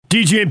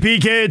DJ and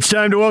PK, it's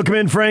time to welcome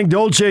in Frank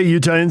Dolce,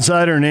 Utah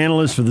insider and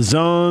analyst for the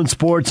Zone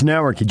Sports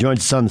Network. He joins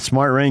us on the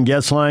Smart Rain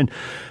guest line.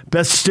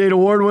 Best of State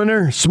Award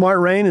winner,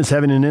 Smart Rain, is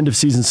having an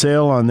end-of-season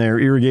sale on their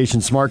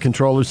irrigation smart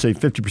controllers. Save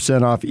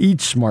 50% off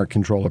each smart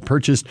controller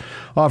purchased.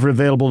 Offer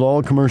available to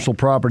all commercial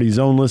property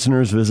Zone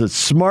listeners. Visit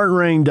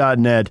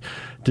smartrain.net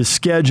to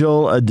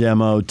schedule a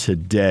demo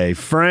today.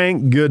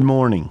 Frank, good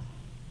morning.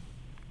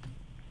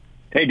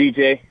 Hey,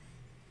 DJ.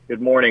 Good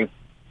morning.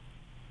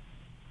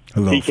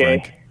 Hello, PK.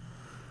 Frank.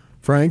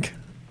 Frank,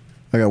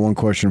 I got one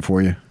question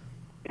for you.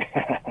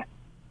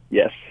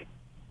 Yes.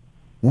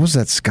 What was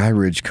that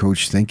Skyridge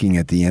coach thinking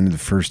at the end of the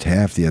first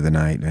half the other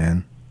night,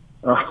 man?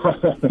 Oh,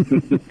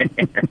 man.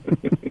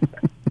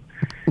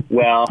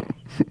 Well,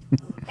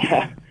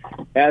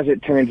 as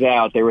it turns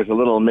out, there was a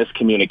little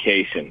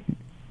miscommunication.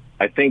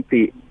 I think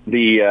the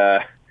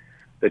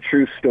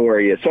true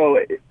story is, so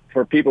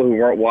for people who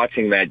weren't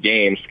watching that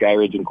game,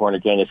 Skyridge and Corner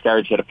Canyon,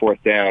 Skyridge had a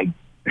fourth down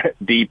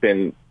deep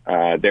in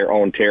their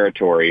own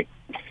territory.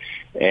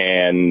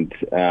 And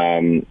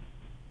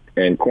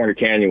Corner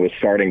Canyon was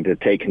starting to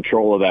take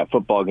control of that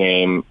football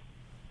game.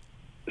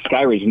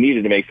 Skyridge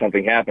needed to make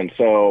something happen.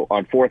 So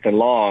on 4th and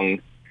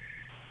long,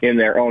 in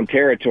their own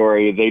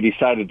territory, they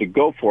decided to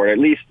go for it, at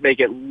least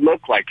make it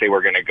look like they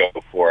were going to go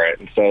for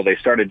it. And so they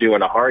started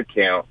doing a hard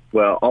count.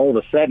 Well, all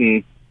of a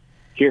sudden,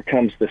 here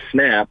comes the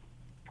snap,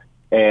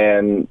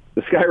 and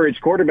the Skyridge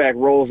quarterback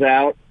rolls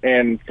out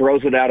and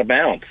throws it out of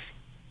bounds.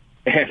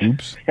 And,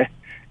 Oops.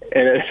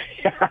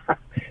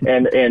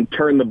 and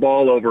turn the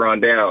ball over on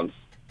downs.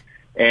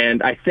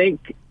 And I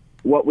think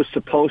what was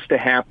supposed to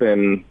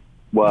happen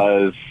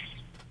was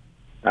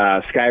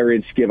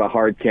Skyridge give a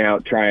hard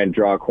count, try and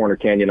draw Corner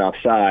Canyon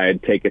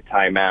offside, take a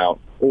timeout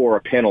or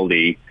a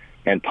penalty,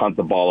 and punt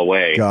the ball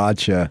away.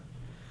 Gotcha.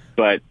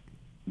 But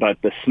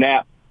the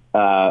snap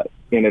was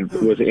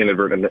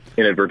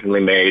inadvertently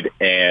made,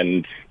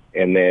 and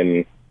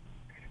then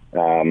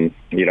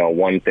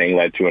one thing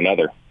led to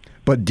another.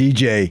 But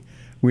DJ,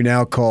 we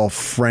now call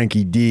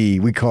Frankie D,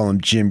 we call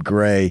him Jim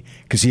Gray,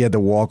 because he had the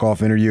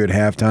walk-off interview at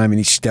halftime, and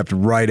he stepped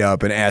right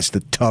up and asked the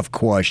tough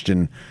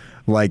question,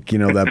 like,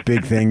 that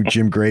big thing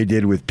Jim Gray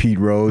did with Pete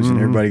Rose, and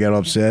everybody got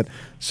upset.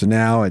 So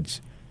now it's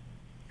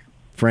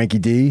Frankie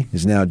D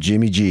is now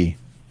Jimmy G.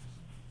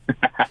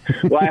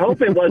 Well, I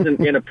hope it wasn't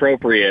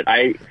inappropriate.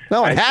 It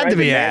had to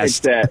be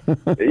asked. That's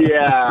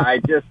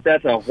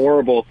a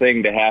horrible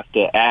thing to have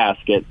to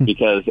ask it,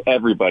 because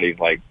everybody's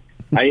like,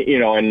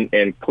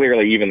 and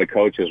clearly even the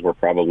coaches were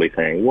probably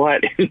saying,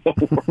 what in the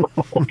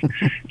world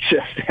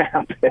just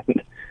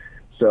happened?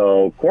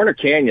 So Corner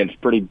Canyon's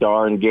pretty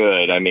darn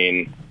good. I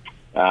mean,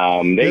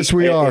 yes,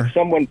 we are. If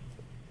someone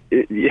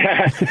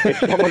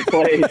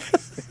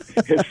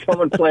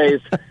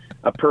plays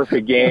a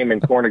perfect game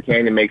and Corner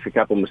Canyon makes a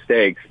couple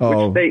mistakes,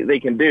 which they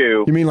can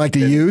do. You mean like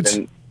the Utes?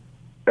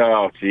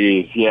 Oh,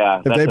 geez,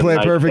 yeah. If they play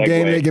a perfect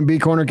game, they can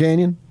beat Corner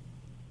Canyon?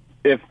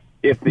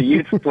 If the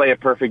Utes play a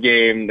perfect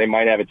game, they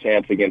might have a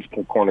chance against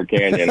Corner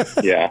Canyon.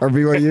 Yeah. Or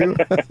BYU?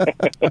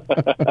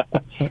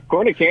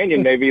 Corner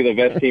Canyon may be the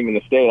best team in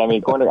the state. I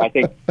mean, I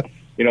think,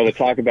 the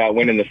talk about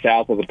winning the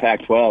South of the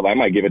Pac-12, I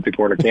might give it to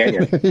Corner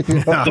Canyon.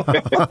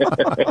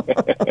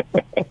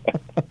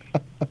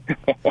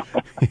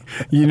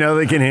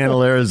 They can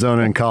handle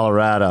Arizona and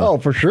Colorado. Oh,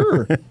 for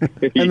sure.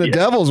 And the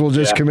Devils will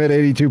just commit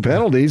 82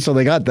 penalties, so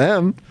they got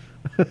them.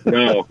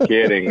 No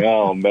kidding.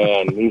 Oh,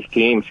 man. These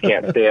teams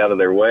can't stay out of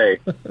their way.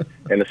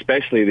 And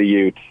especially the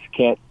Utes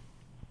can't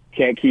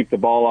keep the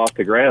ball off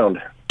the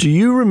ground. Do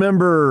you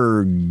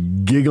remember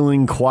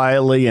giggling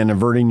quietly and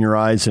averting your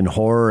eyes in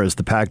horror as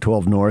the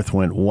Pac-12 North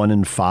went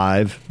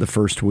 1-5 the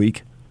first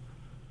week?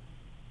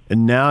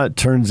 And now it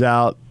turns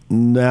out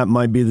that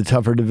might be the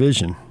tougher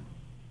division.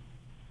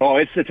 Oh,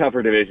 it's the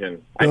tougher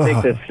division. I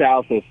think the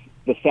South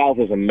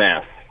is a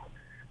mess.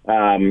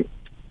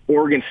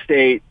 Oregon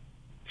State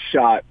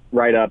shot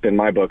right up in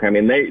my book. I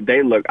mean,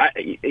 they look.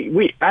 I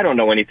don't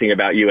know anything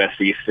about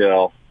USC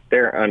still.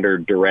 They're under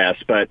duress,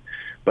 but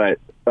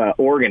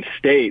Oregon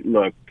State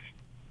looked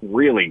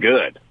really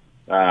good.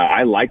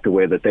 I like the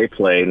way that they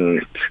played,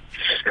 and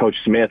Coach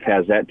Smith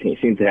has that team.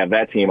 Seems to have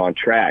that team on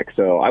track.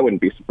 So I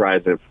wouldn't be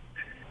surprised if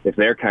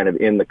they're kind of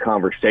in the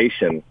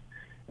conversation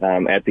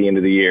at the end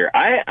of the year.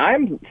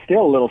 I'm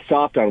still a little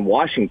soft on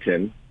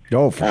Washington.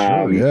 Oh, for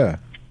sure, yeah.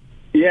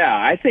 Yeah,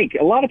 I think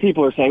a lot of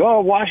people are saying,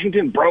 "Oh,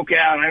 Washington broke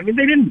out." I mean,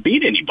 they didn't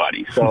beat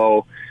anybody,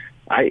 so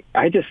I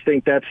just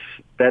think that's.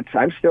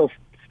 I'm still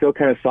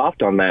kind of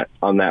soft on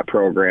that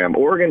program.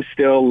 Oregon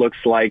still looks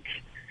like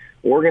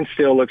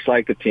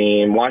the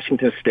team.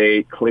 Washington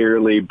State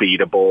clearly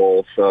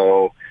beatable.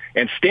 So,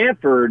 and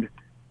Stanford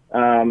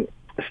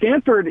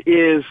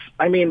is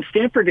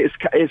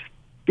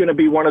going to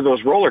be one of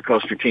those roller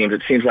coaster teams.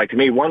 It seems like to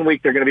me. One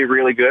week they're going to be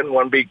really good, and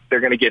 1 week they're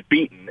going to get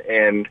beaten,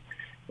 and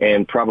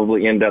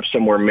probably end up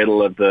somewhere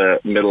middle of the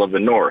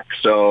North.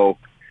 So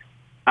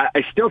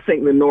I still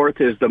think the North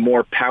is the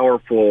more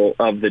powerful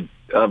of the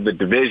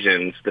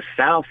divisions. The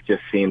South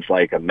just seems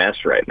like a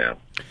mess right now.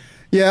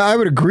 Yeah, I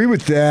would agree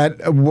with that.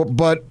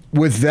 But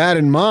with that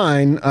in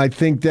mind, I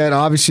think that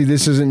obviously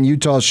this isn't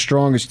Utah's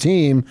strongest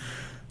team.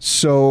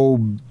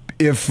 So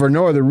if for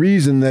no other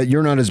reason that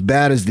you're not as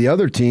bad as the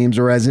other teams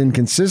or as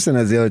inconsistent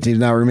as the other teams,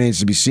 now it remains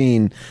to be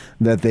seen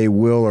that they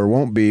will or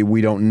won't be.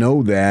 We don't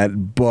know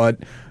that. But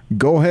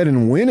go ahead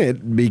and win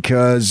it,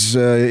 because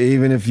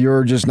even if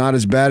you're just not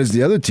as bad as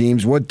the other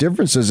teams, what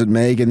difference does it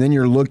make? And then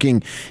you're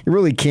looking, you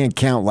really can't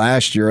count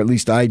last year, at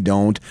least I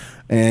don't,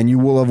 and you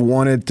will have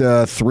won it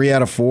 3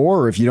 out of 4,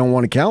 or if you don't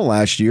want to count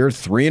last year,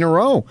 3 in a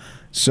row.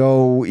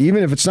 So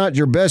even if it's not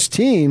your best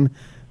team,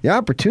 the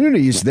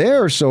opportunity is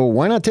there, so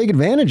why not take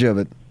advantage of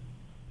it?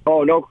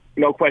 Oh,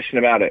 no question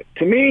about it.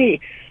 To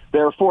me,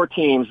 there are 4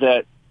 teams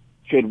that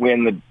could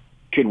win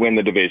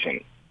the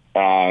division.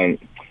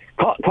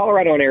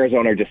 Colorado and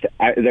Arizona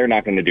are they're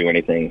not going to do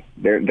anything.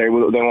 They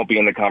won't be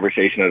in the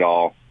conversation at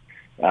all.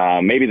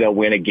 Maybe they'll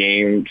win a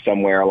game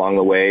somewhere along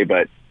the way,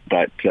 but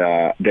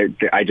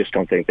I just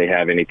don't think they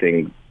have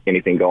anything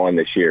going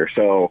this year.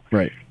 So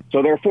right.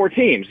 So there are 4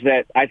 teams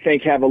that I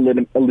think have a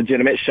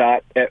legitimate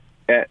shot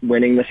at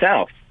winning the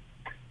South.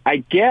 I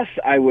guess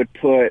I would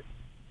put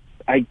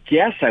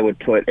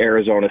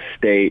Arizona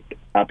State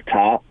up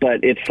top,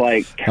 but it's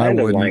like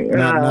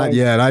not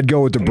yet. I'd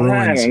go with the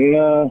Bruins.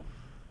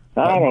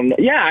 I don't know.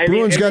 Yeah,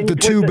 Bruins got the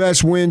 2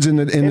 best wins in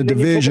the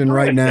division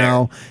right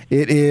now.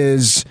 It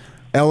is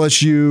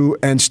LSU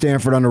and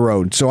Stanford on the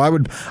road. So I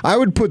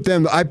would put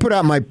them. I put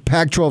out my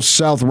Pac-12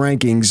 South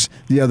rankings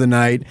the other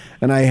night,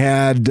 and I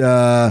had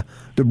the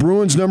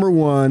Bruins number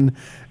 1,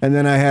 and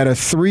then I had a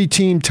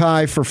 3-team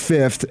tie for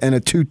 5th and a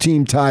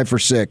 2-team tie for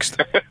 6th.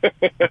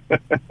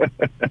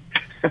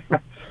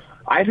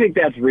 I think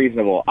that's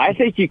reasonable. I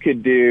think you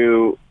could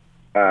do.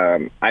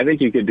 A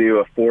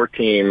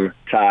 4-team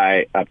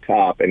tie up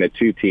top and a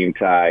 2-team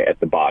tie at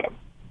the bottom.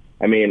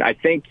 I mean, I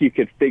think you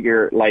could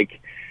figure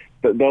like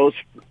those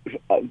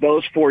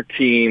 4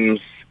 teams.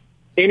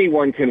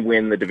 Anyone can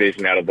win the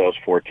division out of those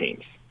 4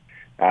 teams.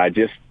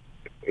 Just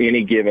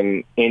any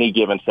given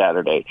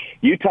Saturday.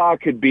 Utah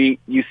could beat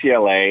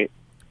UCLA.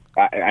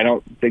 I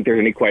don't think there's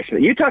any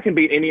question. Utah can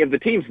beat any of the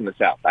teams in the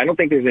South. I don't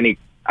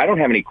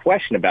have any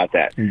question about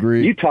that.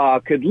 Agreed. Utah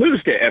could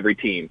lose to every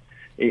team.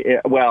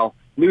 Well,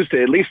 lose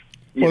to at least.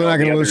 They're not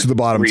going to lose to the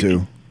bottom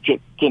 2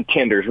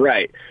 contenders,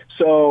 right?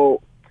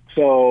 So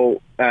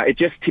it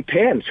just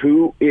depends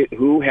who is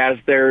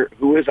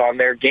on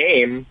their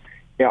game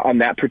on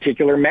that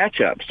particular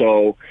matchup.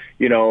 So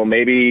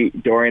maybe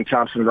Dorian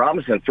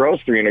Thompson-Robinson throws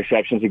 3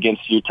 interceptions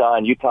against Utah,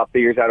 and Utah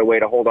figures out a way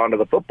to hold on to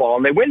the football,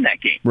 and they win that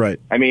game. Right.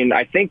 I mean,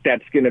 I think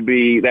that's going to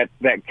be that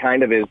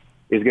kind of is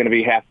going to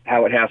be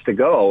how it has to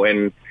go,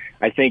 and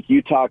I think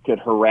Utah could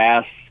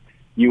harass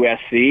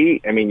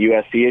USC. I mean,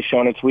 USC has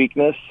shown its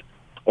weakness.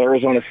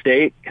 Arizona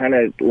State, kind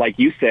of like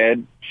you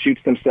said,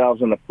 shoots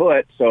themselves in the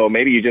foot. So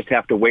maybe you just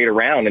have to wait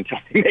around until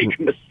they make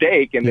a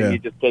mistake, and then you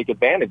just take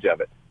advantage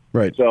of it.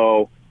 Right.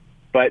 So,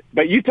 but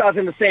Utah's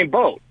in the same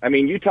boat. I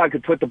mean, Utah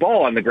could put the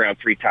ball on the ground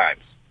 3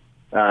 times,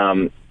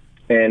 and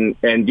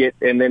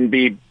then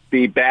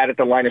be bad at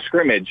the line of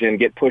scrimmage and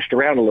get pushed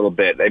around a little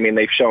bit. I mean,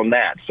 they've shown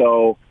that.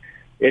 So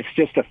it's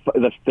just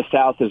the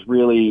South is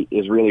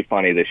really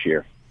funny this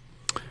year.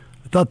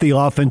 I thought the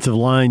offensive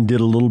line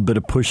did a little bit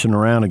of pushing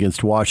around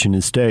against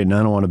Washington State, and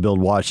I don't want to build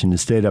Washington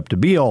State up to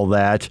be all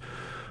that,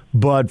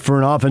 but for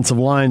an offensive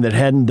line that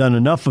hadn't done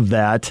enough of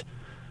that,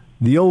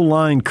 the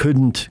O-line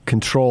couldn't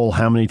control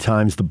how many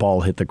times the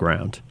ball hit the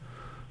ground.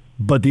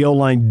 But the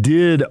O-line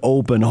did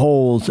open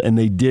holes, and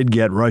they did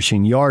get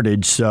rushing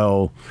yardage,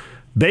 so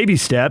baby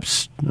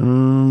steps,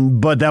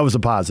 but that was a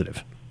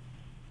positive.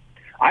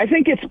 I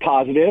think it's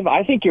positive.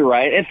 I think you're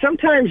right. And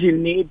sometimes you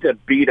need to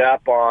beat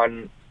up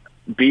on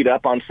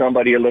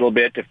somebody a little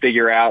bit to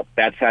figure out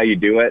that's how you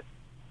do it.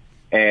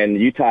 And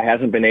Utah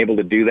hasn't been able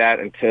to do that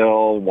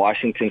until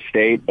Washington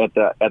State at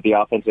the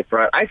offensive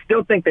front. I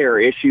still think there are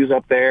issues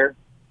up there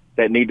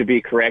that need to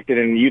be corrected,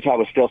 and Utah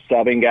was still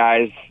subbing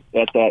guys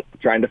at that,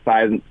 trying to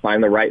find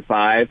the right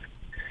 5.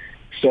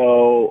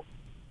 So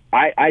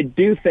I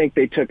do think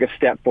they took a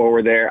step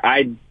forward there.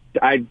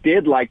 I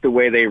did like the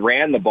way they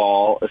ran the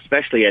ball,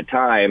 especially at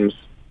times.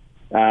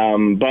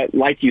 But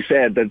like you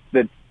said,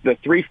 the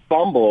 3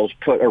 fumbles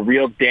put a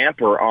real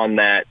damper on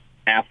that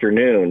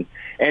afternoon.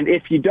 And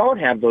if you don't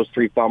have those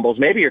 3 fumbles,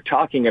 maybe you're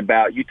talking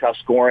about Utah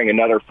scoring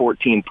another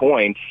 14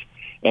 points,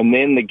 and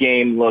then the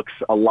game looks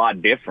a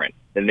lot different.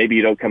 And maybe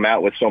you don't come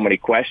out with so many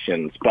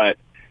questions. But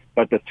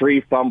the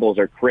 3 fumbles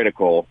are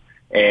critical.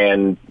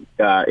 And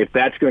if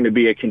that's going to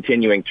be a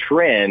continuing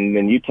trend,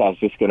 then Utah's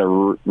just going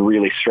to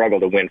really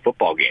struggle to win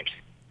football games.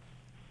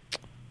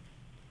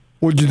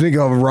 What did you think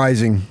of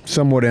Rising?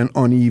 Somewhat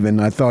uneven.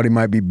 I thought he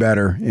might be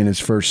better in his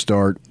first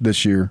start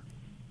this year.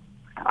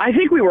 I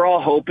think we were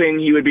all hoping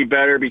he would be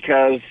better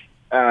because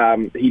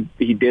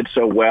he did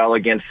so well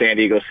against San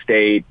Diego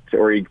State,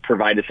 or he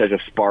provided such a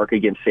spark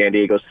against San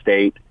Diego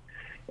State.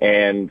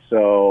 And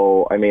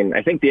so, I mean,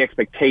 I think the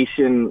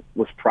expectation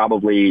was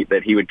probably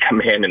that he would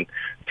come in and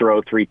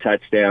throw 3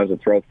 touchdowns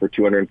and throw for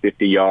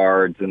 250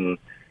 yards and,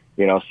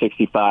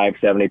 65,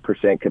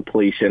 70%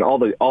 completion,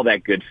 all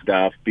that good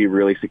stuff, be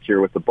really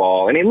secure with the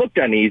ball. And he looked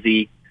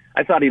uneasy.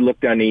 I thought he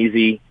looked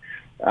uneasy.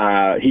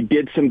 He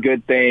did some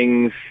good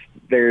things.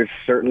 There's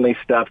certainly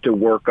stuff to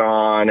work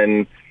on,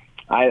 and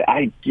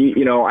I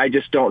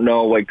just don't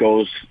know what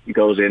goes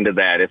into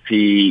that. If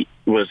he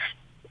was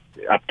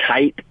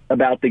uptight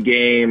about the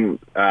game,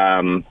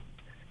 or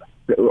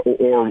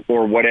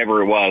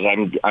whatever it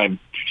was, I'm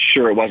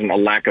sure it wasn't a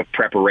lack of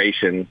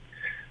preparation.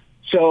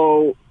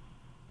 So,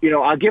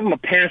 I'll give him a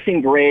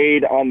passing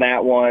grade on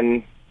that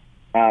one.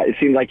 It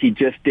seemed like he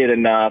just did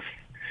enough,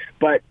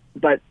 but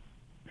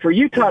for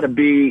Utah to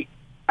be,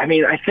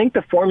 I think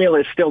the formula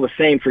is still the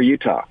same for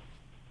Utah.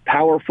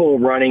 Powerful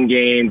running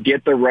game,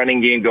 get the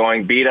running game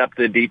going, beat up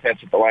the defense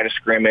at the line of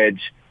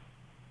scrimmage,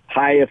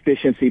 high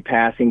efficiency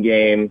passing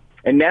game.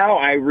 And now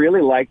I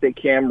really like that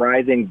Cam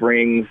Rising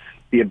brings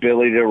the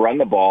ability to run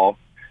the ball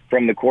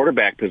from the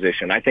quarterback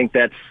position. I think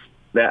that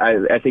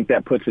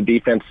puts the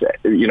defense,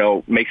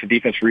 makes the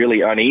defense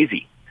really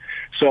uneasy.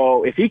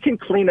 So if he can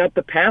clean up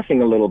the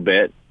passing a little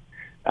bit,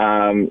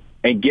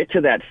 and get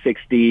to that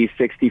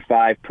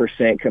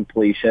 65%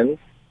 completion,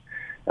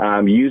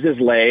 use his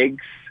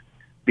legs,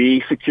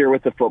 be secure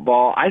with the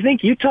football, I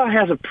think Utah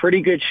has a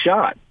pretty good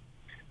shot.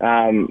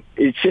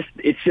 It's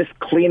just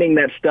cleaning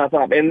that stuff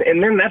up. And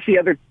then that's the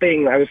other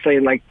thing I was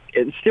saying, like,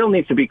 it still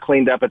needs to be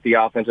cleaned up at the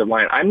offensive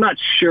line. I'm not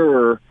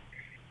sure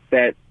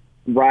that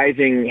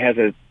Rising has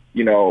a,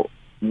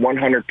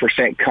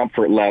 100%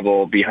 comfort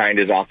level behind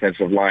his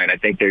offensive line. I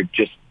think they've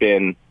just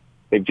been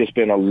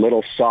a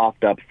little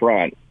soft up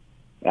front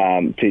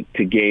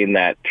to gain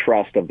that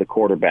trust of the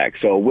quarterback.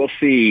 So we'll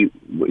see.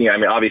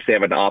 Obviously I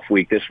have an off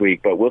week this week,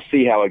 but we'll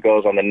see how it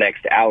goes on the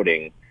next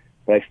outing.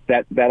 But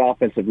that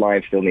offensive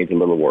line still needs a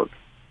little work.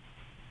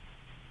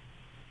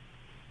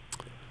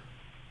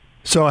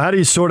 So how do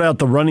you sort out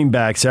the running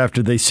backs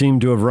after they seem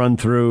to have run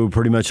through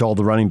pretty much all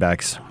the running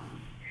backs?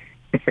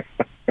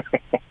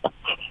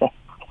 Well,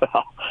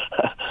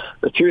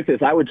 the truth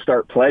is I would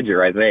start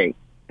Pledger, I think.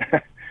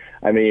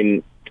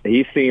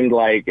 He seemed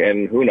like,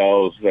 and who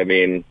knows,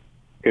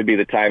 could be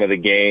the time of the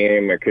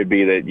game, or could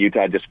be that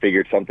Utah just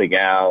figured something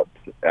out.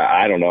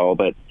 I don't know,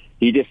 but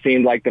he just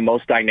seemed like the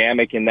most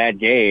dynamic in that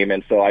game,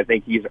 and so I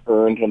think he's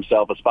earned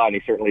himself a spot, and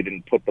he certainly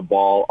didn't put the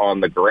ball on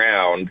the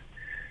ground.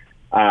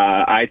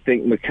 I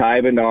think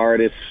Mekhi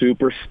Bernard is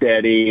super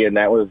steady, and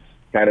that was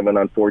kind of an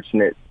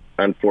unfortunate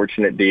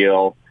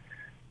deal.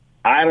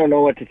 I don't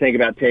know what to think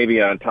about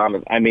Tavion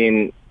Thomas.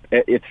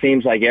 It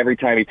seems like every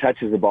time he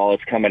touches the ball,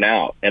 it's coming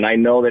out. And I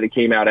know that it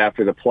came out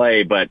after the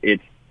play, but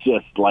it's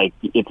just like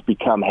it's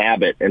become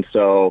habit. And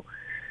so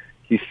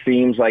he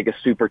seems like a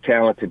super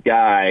talented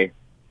guy.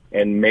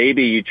 And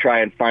maybe you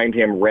try and find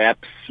him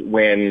reps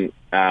when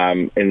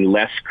in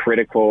less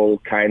critical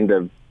kind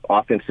of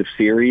offensive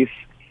series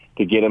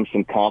to get him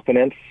some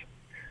confidence.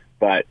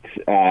 But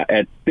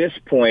at this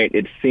point,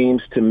 it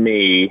seems to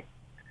me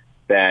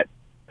that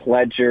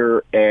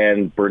Pledger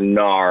and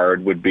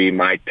Bernard would be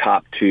my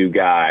top two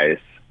guys.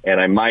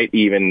 And I might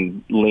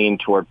even lean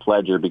toward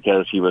Pledger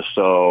because he was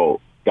so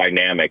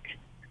dynamic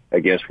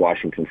against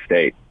Washington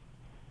State.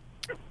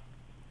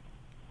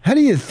 How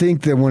do you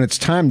think that when it's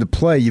time to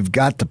play, you've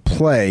got to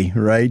play,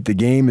 right? The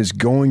game is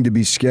going to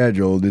be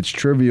scheduled. It's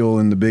trivial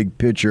in the big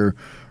picture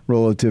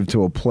relative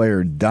to a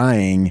player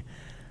dying.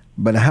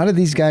 But how do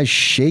these guys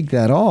shake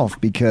that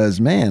off? Because,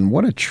 man,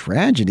 what a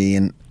tragedy.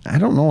 And I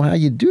don't know how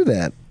you do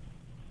that.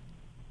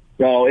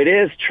 No, it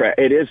is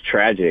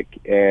tragic.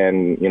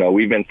 And,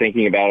 we've been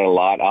thinking about it a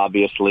lot,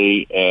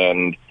 obviously,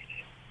 and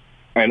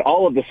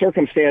all of the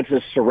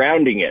circumstances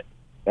surrounding it,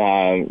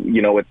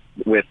 with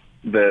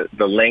the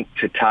link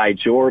to Ty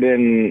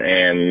Jordan.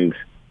 And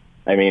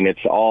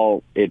it's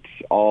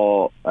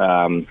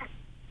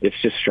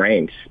just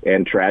strange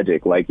and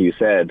tragic, like you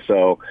said.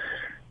 So,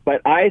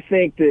 but I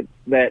think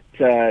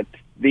that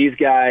these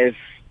guys,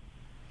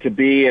 to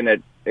be in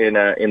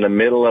the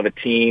middle of a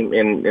team,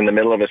 in the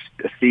middle of a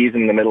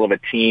season, in the middle of a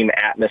team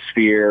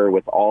atmosphere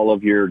with all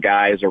of your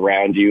guys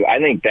around you, I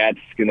think that's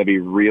going to be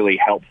really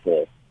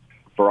helpful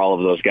for all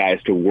of those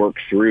guys to work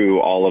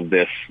through all of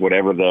this,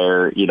 whatever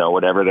they're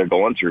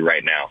going through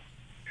right now.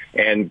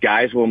 And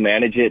guys will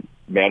manage it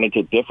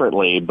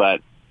differently.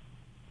 But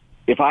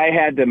if I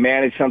had to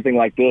manage something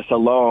like this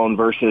alone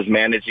versus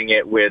managing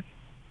it with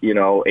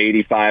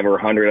 85 or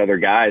 100 other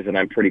guys that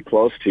I'm pretty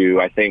close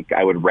to, I think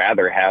I would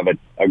rather have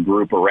a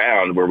group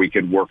around where we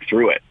could work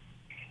through it.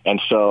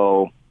 And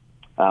so,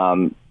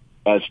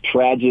 as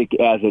tragic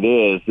as it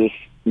is, this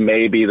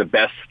may be the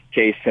best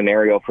case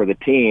scenario for the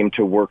team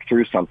to work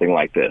through something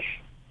like this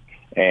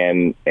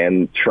and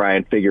try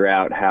and figure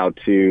out how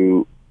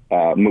to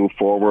move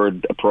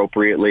forward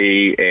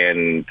appropriately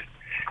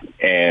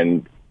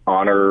and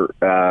honor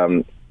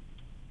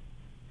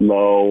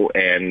Lowe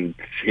and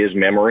his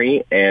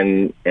memory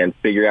and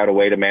figure out a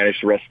way to manage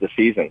the rest of the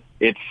season.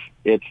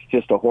 It's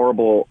just a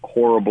horrible,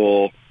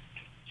 horrible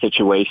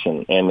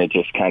situation, and it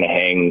just kind of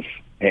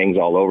hangs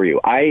all over you.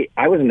 I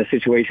was in a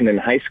situation in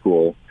high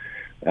school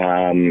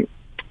when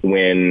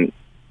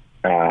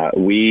there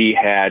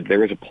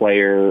was a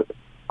player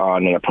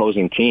on an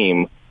opposing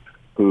team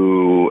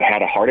who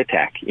had a heart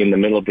attack in the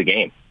middle of the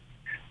game.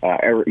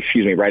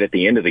 Right at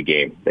the end of the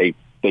game.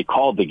 They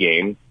called the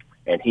game,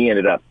 and he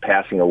ended up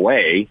passing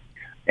away.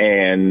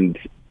 And,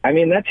 I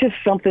mean, that's just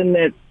something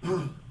that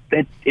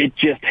it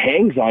just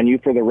hangs on you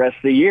for the rest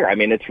of the year. I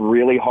mean, it's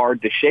really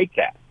hard to shake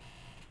that.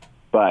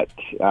 But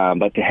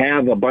to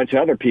have a bunch of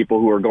other people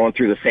who are going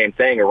through the same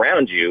thing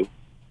around you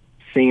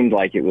seemed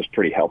like it was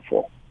pretty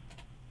helpful.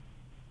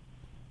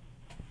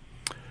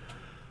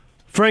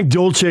 Frank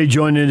Dolce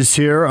joining us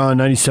here on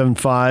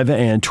 97.5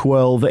 and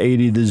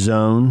 1280 The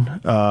Zone.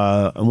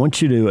 I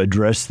want you to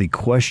address the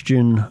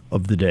question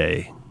of the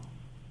day.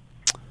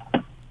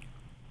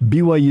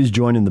 BYU's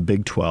joining the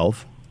Big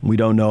 12. We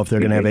don't know if they're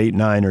going to have 8,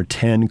 9, or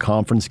 10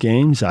 conference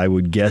games. I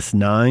would guess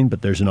 9,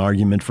 but there's an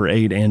argument for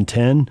 8 and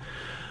 10.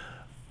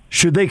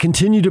 Should they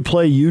continue to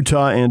play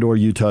Utah and or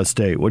Utah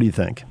State? What do you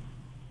think?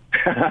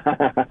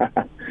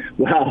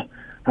 Well,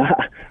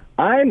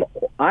 I'm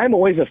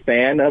always a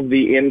fan of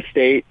the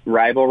in-state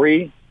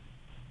rivalry,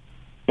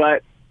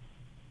 but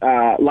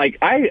I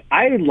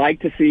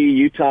like to see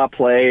Utah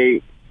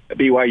play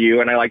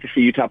BYU, and I like to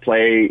see Utah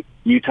play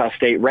Utah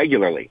State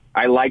regularly.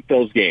 I like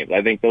those games.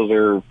 I think those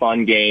are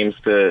fun games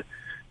to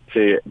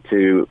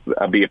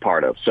be a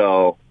part of.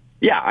 So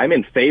yeah, I'm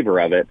in favor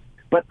of it.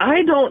 But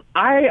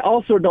I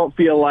also don't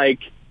feel like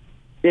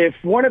if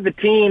one of the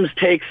teams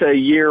takes a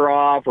year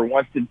off or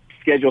wants to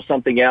schedule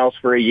something else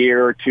for a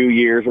year or 2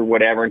 years or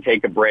whatever and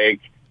take a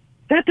break,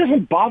 that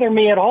doesn't bother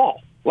me at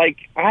all. Like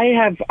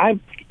I'm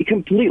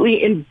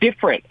completely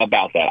indifferent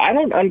about that. I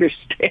don't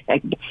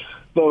understand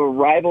the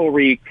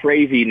rivalry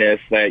craziness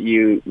that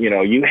you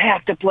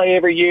have to play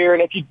every year,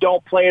 and if you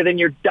don't play, then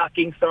you're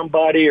ducking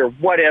somebody or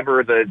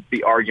whatever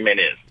the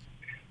argument is.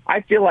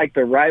 I feel like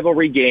the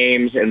rivalry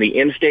games and the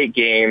in-state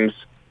games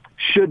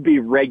should be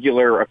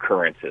regular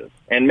occurrences,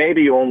 and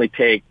maybe you only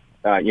take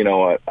a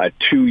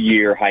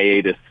 2-year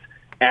hiatus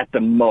at the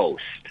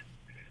most.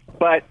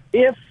 But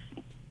if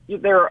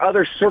there are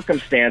other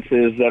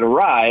circumstances that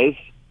arise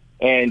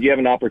and you have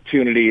an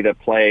opportunity to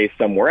play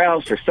somewhere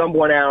else or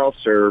someone else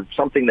or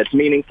something that's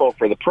meaningful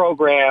for the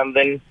program,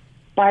 then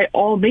by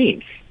all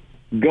means,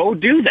 go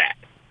do that.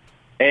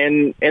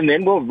 And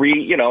then we'll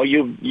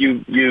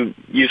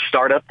you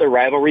start up the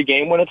rivalry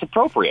game when it's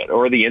appropriate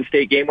or the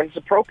in-state game when it's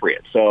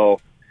appropriate. So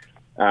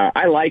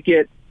I like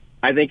it.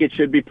 I think it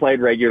should be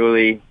played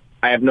regularly.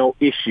 I have no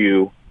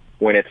issue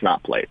when it's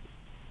not played.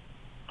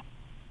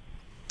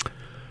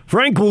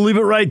 Frank, we'll leave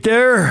it right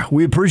there.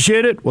 We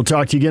appreciate it. We'll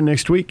talk to you again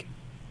next week.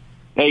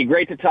 Hey,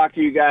 great to talk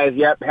to you guys.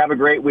 Yep, have a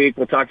great week.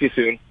 We'll talk to you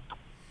soon.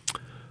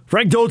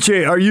 Frank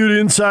Dolce, our Ute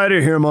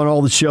Insider. Hear him on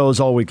all the shows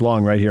all week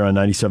long right here on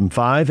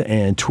 97.5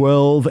 and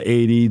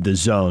 1280 The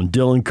Zone.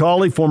 Dylan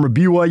Cawley, former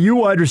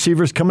BYU wide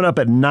receivers, coming up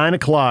at 9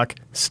 o'clock.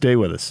 Stay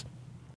with us.